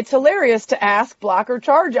it's hilarious to ask block or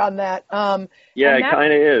charge on that. It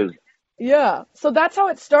kind of is. Yeah. So that's how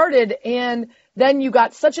it started. And then you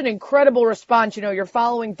got such an incredible response. You're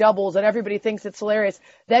following doubles and everybody thinks it's hilarious.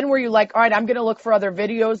 Then were you like, all right, I'm going to look for other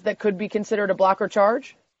videos that could be considered a block or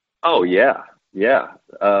charge? Oh, yeah. Yeah.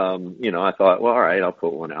 I thought, well, all right, I'll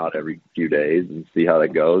put one out every few days and see how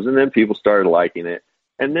that goes. And then people started liking it.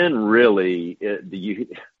 And then really you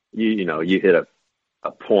hit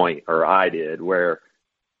a point, or I did, where,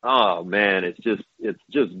 oh man, it's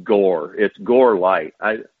just gore. It's gore light.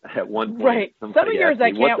 At one point, right. Some of yours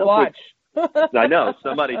I can't watch. I know.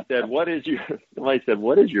 Somebody said, what's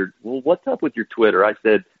up with your Twitter? I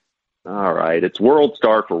said, all right, it's World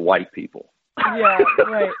Star for white people. Yeah,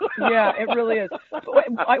 right. Yeah, it really is.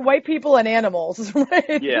 White people and animals,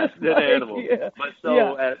 right? Yes, and animals. Yeah. But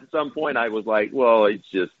at some point I was like, well, it's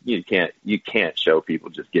just, you can't show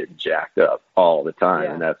people just getting jacked up all the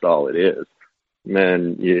time, and that's all it is. And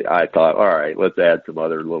then I thought, all right, let's add some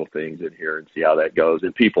other little things in here and see how that goes.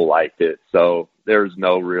 And people liked it. So there's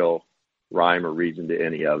no real rhyme or reason to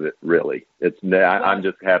any of it, really. I'm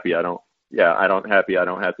just happy I don't have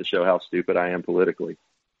to show how stupid I am politically.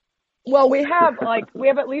 Well, we have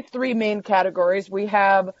at least three main categories. We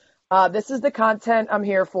have, this is the content I'm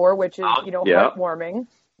here for, which is, heartwarming.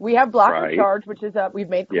 We have block or charge, which is, we've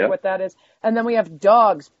made clear what that is. And then we have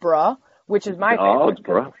dogs, bruh, which is my favorite. Dogs,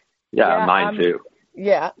 bruh. Yeah, mine too.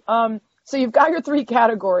 Yeah. So you've got your three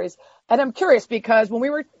categories. And I'm curious because when we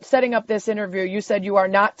were setting up this interview, you said you are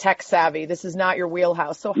not tech savvy. This is not your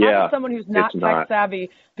wheelhouse. So how does someone who's not tech savvy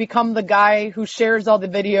become the guy who shares all the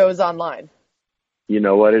videos online? You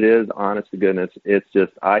know what it is? Honest to goodness, it's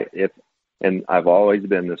just and I've always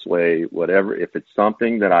been this way. Whatever, if it's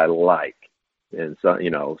something that I like, and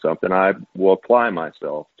something I will apply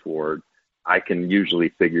myself toward, I can usually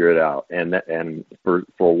figure it out. And for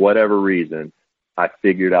whatever reason, I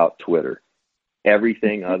figured out Twitter.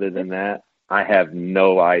 Everything other than that, I have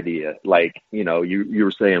no idea. Like you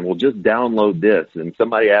were saying, well, just download this, and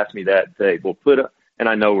somebody asked me that today. Well, and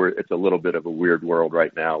I know it's a little bit of a weird world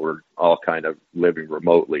right now. We're all kind of living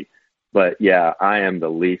remotely. But, yeah, I am the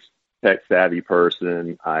least tech-savvy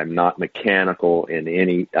person. I'm not mechanical in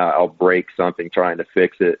any I'll break something trying to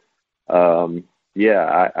fix it. I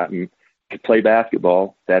play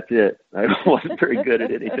basketball. That's it. I wasn't very good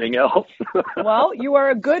at anything else. Well, you are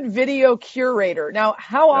a good video curator. Now,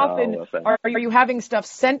 how often are you having stuff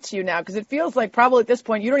sent to you now? Because it feels like probably at this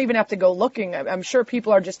point you don't even have to go looking. I'm sure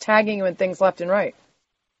people are just tagging you in things left and right.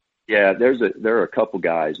 Yeah, there are a couple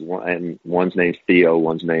guys, and one's name's Theo,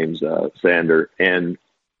 one's name's Sander, and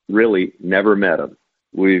really never met them.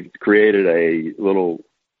 We've created a little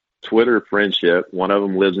Twitter friendship. One of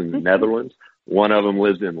them lives in the Netherlands. One of them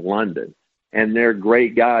lives in London, and they're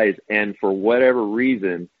great guys. And for whatever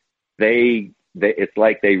reason, it's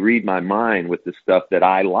like they read my mind with the stuff that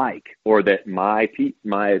I like, or that my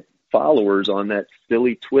followers on that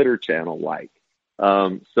silly Twitter channel like.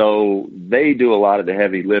 So they do a lot of the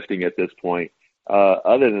heavy lifting at this point.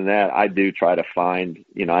 Other than that, I do try to find,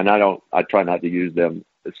 and I try not to use them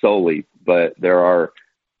solely, but there's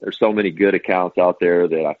so many good accounts out there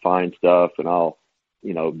that I find stuff, and I'll,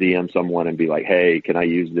 DM someone and be like, hey, can I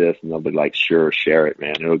use this? And they'll be like, sure, share it,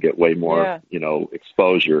 man. It'll get way more,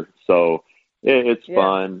 exposure. So it's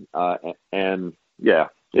fun. And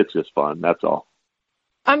it's just fun. That's all.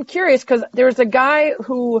 I'm curious because there's a guy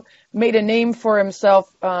who made a name for himself,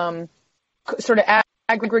 sort of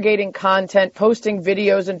aggregating content, posting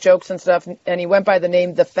videos and jokes and stuff, and he went by the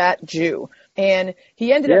name The Fat Jew. And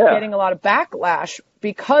he ended up getting a lot of backlash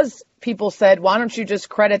because people said, why don't you just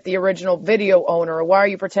credit the original video owner, or why are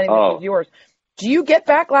you pretending this is yours? Do you get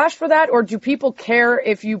backlash for that, or do people care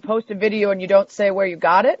if you post a video and you don't say where you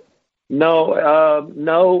got it?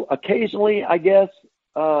 No. Occasionally, I guess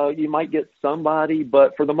you might get somebody,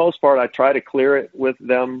 but for the most part, I try to clear it with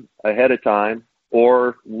them ahead of time,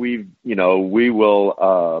 or we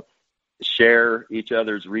will share each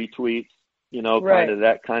other's retweets, Right. kind of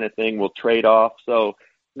that kind of thing. We'll trade off. So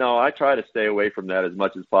no, I try to stay away from that as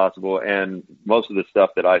much as possible. And most of the stuff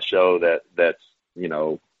that I show that's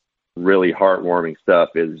really heartwarming stuff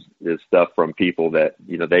is stuff from people that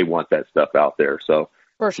they want that stuff out there. So.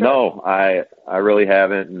 For sure. No, I really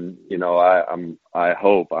haven't, and I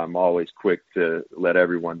hope I'm always quick to let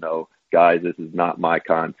everyone know, guys, this is not my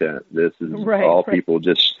content. This is all people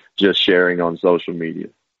just sharing on social media.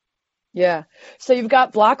 Yeah. So you've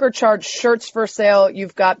got Block or Charge shirts for sale.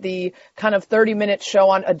 You've got the kind of 30-minute show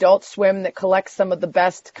on Adult Swim that collects some of the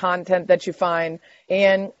best content that you find.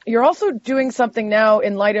 And you're also doing something now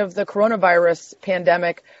in light of the coronavirus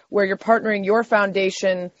pandemic where you're partnering your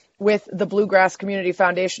foundation with the Bluegrass Community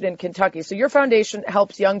Foundation in Kentucky. So your foundation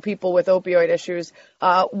helps young people with opioid issues.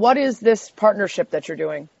 What is this partnership that you're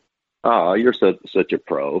doing? Oh, you're such a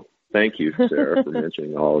pro. Thank you, Sarah, for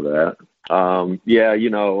mentioning all of that.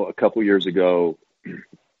 A couple years ago,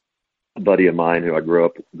 a buddy of mine who I grew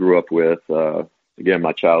up with, again,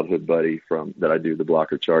 my childhood buddy that I do the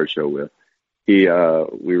Block or Charge show with, we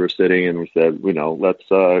were sitting and we said, let's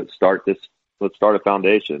start a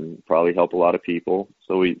foundation, probably help a lot of people.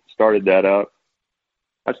 So we started that up.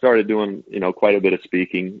 I started doing, quite a bit of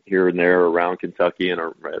speaking here and there around Kentucky and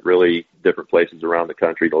at really different places around the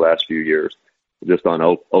country the last few years, just on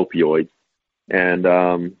opioids.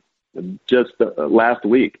 And just last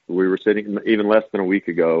week, we were sitting, even less than a week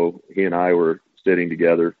ago, he and I were sitting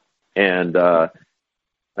together, and I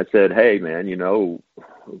said, hey, man,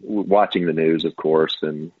 watching the news, of course,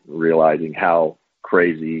 and realizing how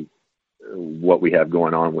crazy what we have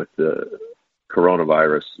going on with the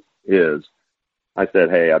coronavirus is, I said,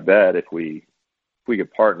 hey, I bet if we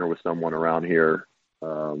could partner with someone around here,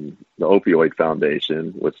 the Opioid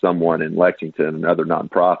Foundation, with someone in Lexington, another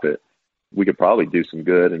nonprofit, we could probably do some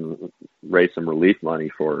good and raise some relief money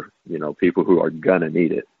for, people who are gonna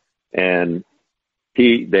need it. And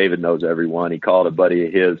David knows everyone. He called a buddy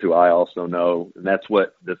of his who I also know, and that's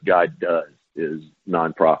what this guy does, is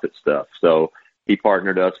nonprofit stuff. So he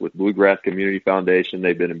partnered us with Bluegrass Community Foundation.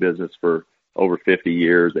 They've been in business for over 50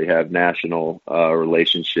 years. They have national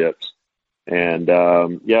relationships. And,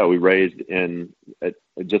 we raised in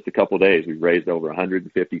just a couple of days, we raised over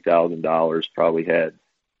 $150,000, probably had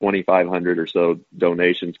 2,500 or so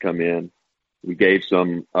donations come in. We gave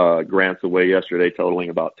some grants away yesterday totaling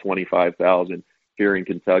about $25,000 here in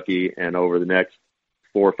Kentucky. And over the next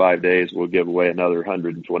 4 or 5 days, we'll give away another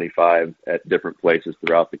 125 at different places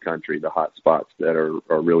throughout the country, the hot spots that are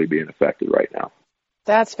really being affected right now.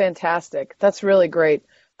 That's fantastic. That's really great.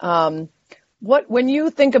 When you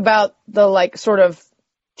think about the sort of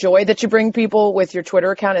joy that you bring people with your Twitter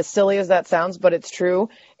account, as silly as that sounds, but it's true,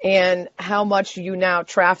 and how much you now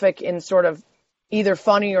traffic in sort of either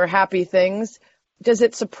funny or happy things, does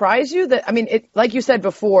it surprise you that, like you said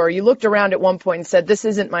before, you looked around at one point and said, this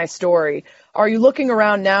isn't my story. Are you looking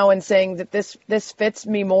around now and saying that this fits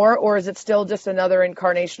me more, or is it still just another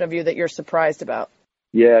incarnation of you that you're surprised about?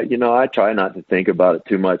 Yeah, I try not to think about it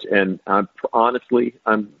too much. And I'm probably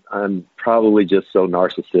just so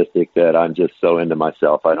narcissistic that I'm just so into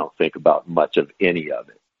myself. I don't think about much of any of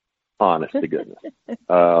it, honest to goodness.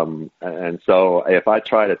 And so if I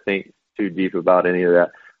try to think too deep about any of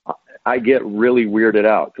that, I get really weirded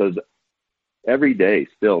out, because every day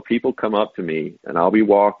still people come up to me and I'll be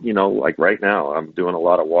walking, like right now, I'm doing a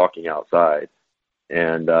lot of walking outside,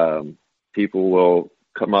 and people will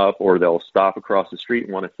come up or they'll stop across the street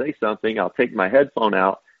and want to say something. I'll take my headphone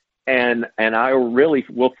out and I really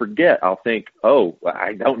will forget. I'll think, oh,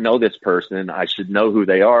 I don't know this person. I should know who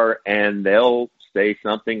they are. And they'll say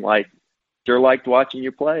something like, sure liked watching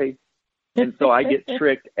you play. And so I get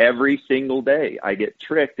tricked every single day. I get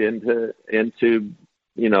tricked into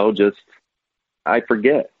I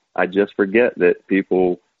forget. I just forget that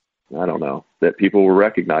people will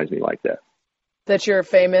recognize me like that. That you're a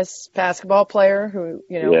famous basketball player who,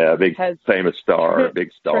 has famous star,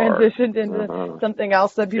 big star. Transitioned into something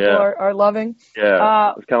else that people are loving.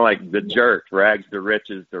 Yeah, it's kind of like the Jerk, rags to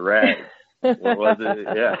riches to rags. What was it?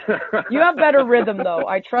 Yeah. You have better rhythm, though.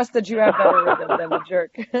 I trust that you have better rhythm than the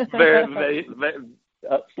Jerk. very,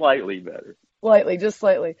 slightly better. Just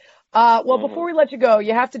slightly. Before we let you go,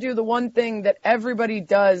 you have to do the one thing that everybody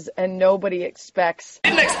does and nobody expects.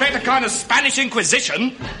 Didn't expect a kind of Spanish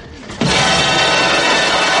Inquisition.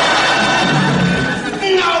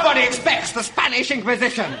 Nobody expects the Spanish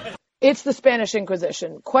Inquisition. It's the Spanish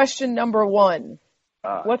Inquisition. Question number 1.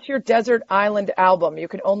 What's your desert island album? You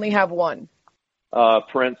can only have one.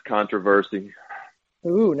 Prince, Controversy.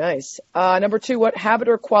 Ooh, nice. Number 2, what habit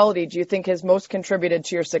or quality do you think has most contributed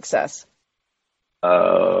to your success?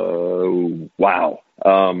 Wow.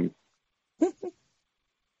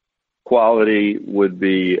 Quality would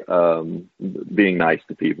be being nice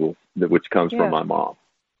to people, which comes from my mom.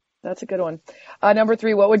 That's a good one. Number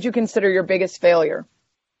 3, what would you consider your biggest failure?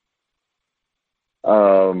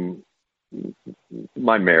 My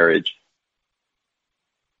marriage.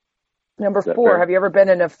 Number 4, fair? have you ever been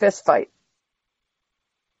in a fist fight?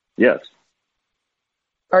 Yes.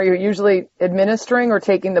 Are you usually administering or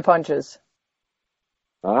taking the punches?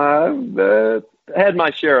 I've had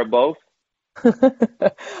my share of both.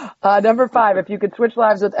 Number 5, if you could switch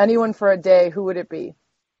lives with anyone for a day, who would it be?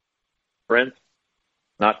 Prince?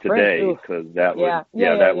 Not today, because that would,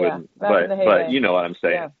 wouldn't. But you know what I'm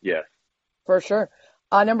saying. Yes. For sure.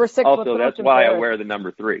 Number 6. Also, that's why I wear the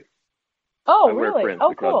number 3. Oh, I wear really? Prince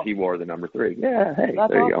because cool. he wore the number 3. Yeah, hey,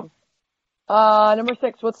 that's there awesome. you go. Number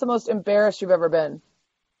 6, what's the most embarrassed you've ever been?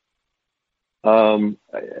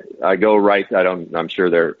 I go right. I'm sure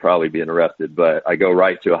they're probably being arrested, but I go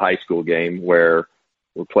right to a high school game where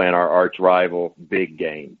we're playing our arch rival. Big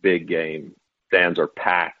game. Stands are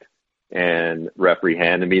packed, and referee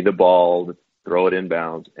handed me the ball to throw it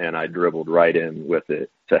inbounds, and I dribbled right in with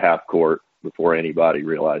it to half court before anybody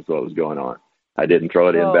realized what was going on. I didn't throw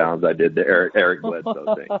it inbounds. I did the Eric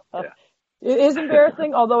Bledsoe thing. Yeah. It is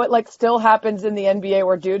embarrassing, although it still happens in the NBA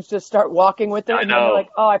where dudes just start walking with it and then they're like,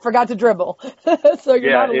 "Oh, I forgot to dribble." So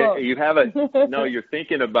you're not alone. You haven't. No, you're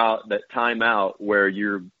thinking about that timeout where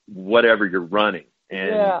you're whatever you're running.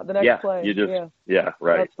 And the next play. You just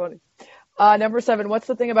right. That's funny. Number 7, what's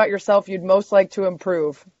the thing about yourself you'd most like to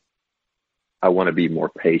improve? I want to be more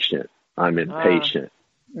patient. I'm impatient.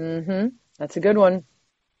 That's a good one.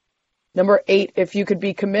 Number 8, if you could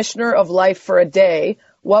be commissioner of life for a day,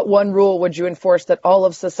 what one rule would you enforce that all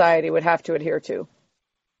of society would have to adhere to?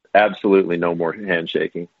 Absolutely no more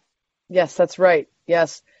handshaking. Yes, that's right.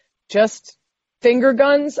 Yes. Just finger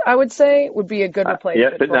guns, I would say, would be a good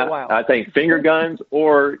replacement for a while. I think finger guns,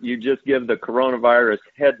 or you just give the coronavirus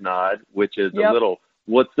head nod, which is a little,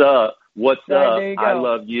 what's up, I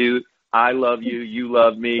love you, you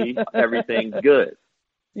love me, everything's good.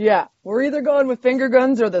 Yeah, we're either going with finger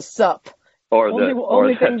guns or the sup.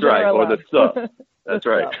 Only things right, or the sup. That's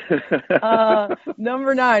right.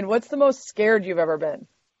 Number 9, what's the most scared you've ever been?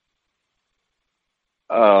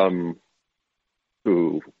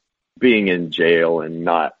 Being in jail and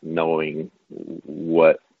not knowing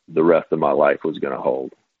what the rest of my life was going to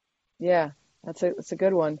hold. Yeah, that's a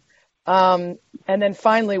good one. And then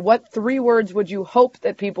finally, what 3 words would you hope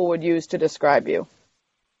that people would use to describe you?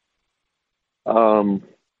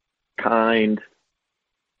 Kind,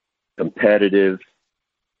 competitive,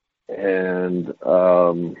 and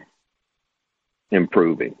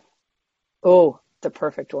improving. Oh, the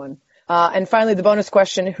perfect one. And finally, the bonus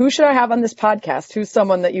question, who should I have on this podcast? Who's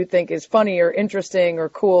someone that you think is funny or interesting or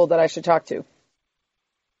cool that I should talk to?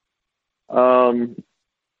 I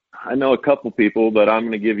know a couple people, but I'm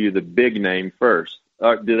going to give you the big name first.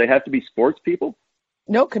 Do they have to be sports people?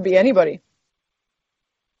 No, could be anybody.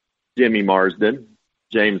 James Marsden.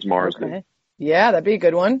 Okay. Yeah, that'd be a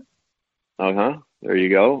good one. There you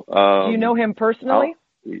go. Do you know him personally?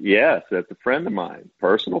 Yes, that's a friend of mine,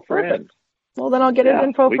 personal friend. Perfect. Well, then I'll get his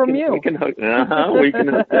info from you. We can hook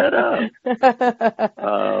that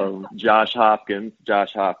up. Josh Hopkins,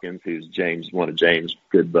 who's one of James'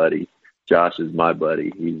 good buddies. Josh is my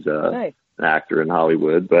buddy. He's an actor in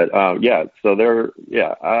Hollywood. But so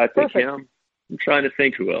I think him. I'm trying to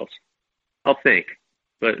think who else. I'll think.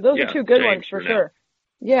 But those are 2 good ones for sure.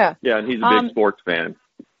 Yeah. Yeah, and he's a big sports fan.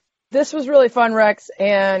 This was really fun, Rex,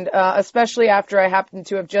 and especially after I happened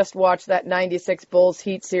to have just watched that 96 Bulls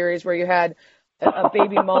Heat series where you had a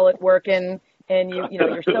baby mullet working and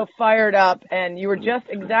you're so fired up and you were just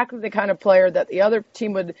exactly the kind of player that the other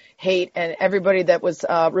team would hate and everybody that was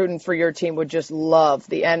rooting for your team would just love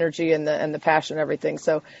the energy and the passion and everything.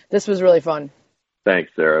 So this was really fun.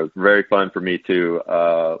 Thanks, Sarah. It was very fun for me too,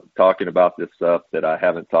 talking about this stuff that I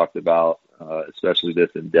haven't talked about, especially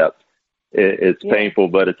this in depth. It's painful,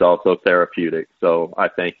 but it's also therapeutic. So I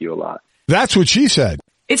thank you a lot. That's what she said.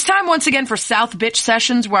 It's time once again for South Bitch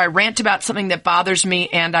Sessions, where I rant about something that bothers me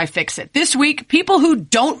and I fix it. This week, people who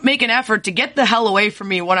don't make an effort to get the hell away from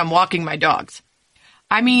me when I'm walking my dogs.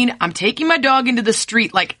 I mean, I'm taking my dog into the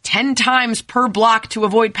street like 10 times per block to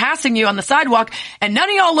avoid passing you on the sidewalk, and none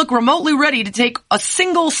of y'all look remotely ready to take a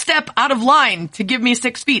single step out of line to give me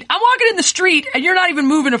 6 feet. I'm walking in the street, and you're not even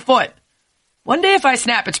moving a foot. One day if I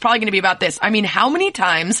snap, it's probably going to be about this. I mean, how many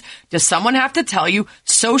times does someone have to tell you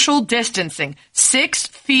social distancing, 6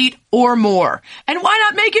 feet or more? And why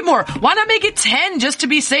not make it more? Why not make it 10 just to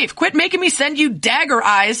be safe? Quit making me send you dagger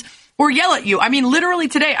eyes or yell at you. I mean, literally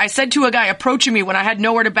today, I said to a guy approaching me when I had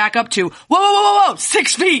nowhere to back up to, whoa,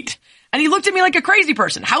 6 feet. And he looked at me like a crazy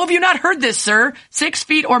person. How have you not heard this, sir? 6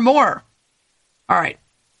 feet or more. All right.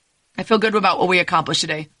 I feel good about what we accomplished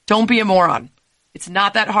today. Don't be a moron. It's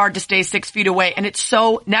not that hard to stay 6 feet away, and it's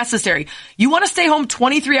so necessary. You want to stay home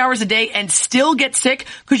 23 hours a day and still get sick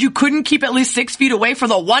because you couldn't keep at least 6 feet away for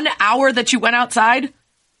the 1 hour that you went outside?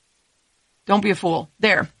 Don't be a fool.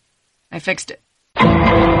 There. I fixed it.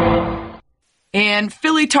 And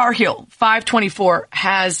Philly Tar Heel 524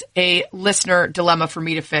 has a listener dilemma for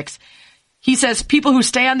me to fix. He says people who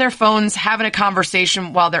stay on their phones having a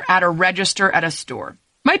conversation while they're at a register at a store.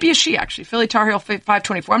 Might be a she, actually. Philly Tar Heel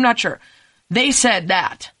 524. I'm not sure. They said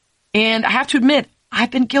that. And I have to admit,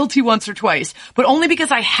 I've been guilty once or twice, but only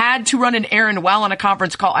because I had to run an errand while on a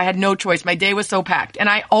conference call. I had no choice. My day was so packed. And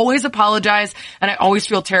I always apologize, and I always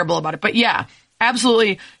feel terrible about it. But yeah,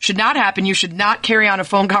 absolutely should not happen. You should not carry on a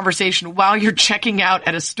phone conversation while you're checking out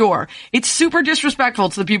at a store. It's super disrespectful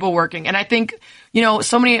to the people working. And I think,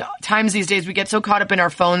 so many times these days we get so caught up in our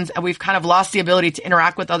phones and we've kind of lost the ability to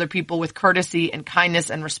interact with other people with courtesy and kindness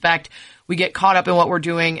and respect. We get caught up in what we're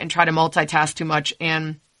doing and try to multitask too much.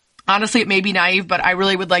 And honestly, it may be naive, but I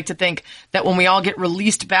really would like to think that when we all get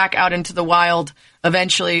released back out into the wild,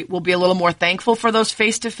 eventually we'll be a little more thankful for those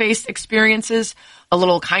face-to-face experiences, a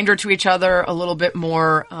little kinder to each other, a little bit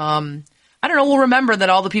more, we'll remember that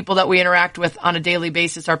all the people that we interact with on a daily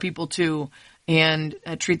basis are people too, and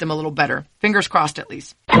treat them a little better. Fingers crossed, at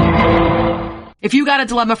least. If you got a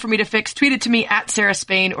dilemma for me to fix, tweet it to me at Sarah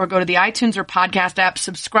Spain or go to the iTunes or podcast app,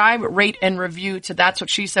 subscribe, rate, and review to That's What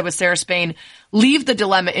She Said with Sarah Spain. Leave the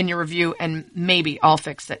dilemma in your review and maybe I'll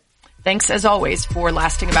fix it. Thanks as always for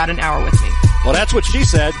lasting about an hour with me. Well, that's what she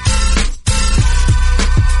said.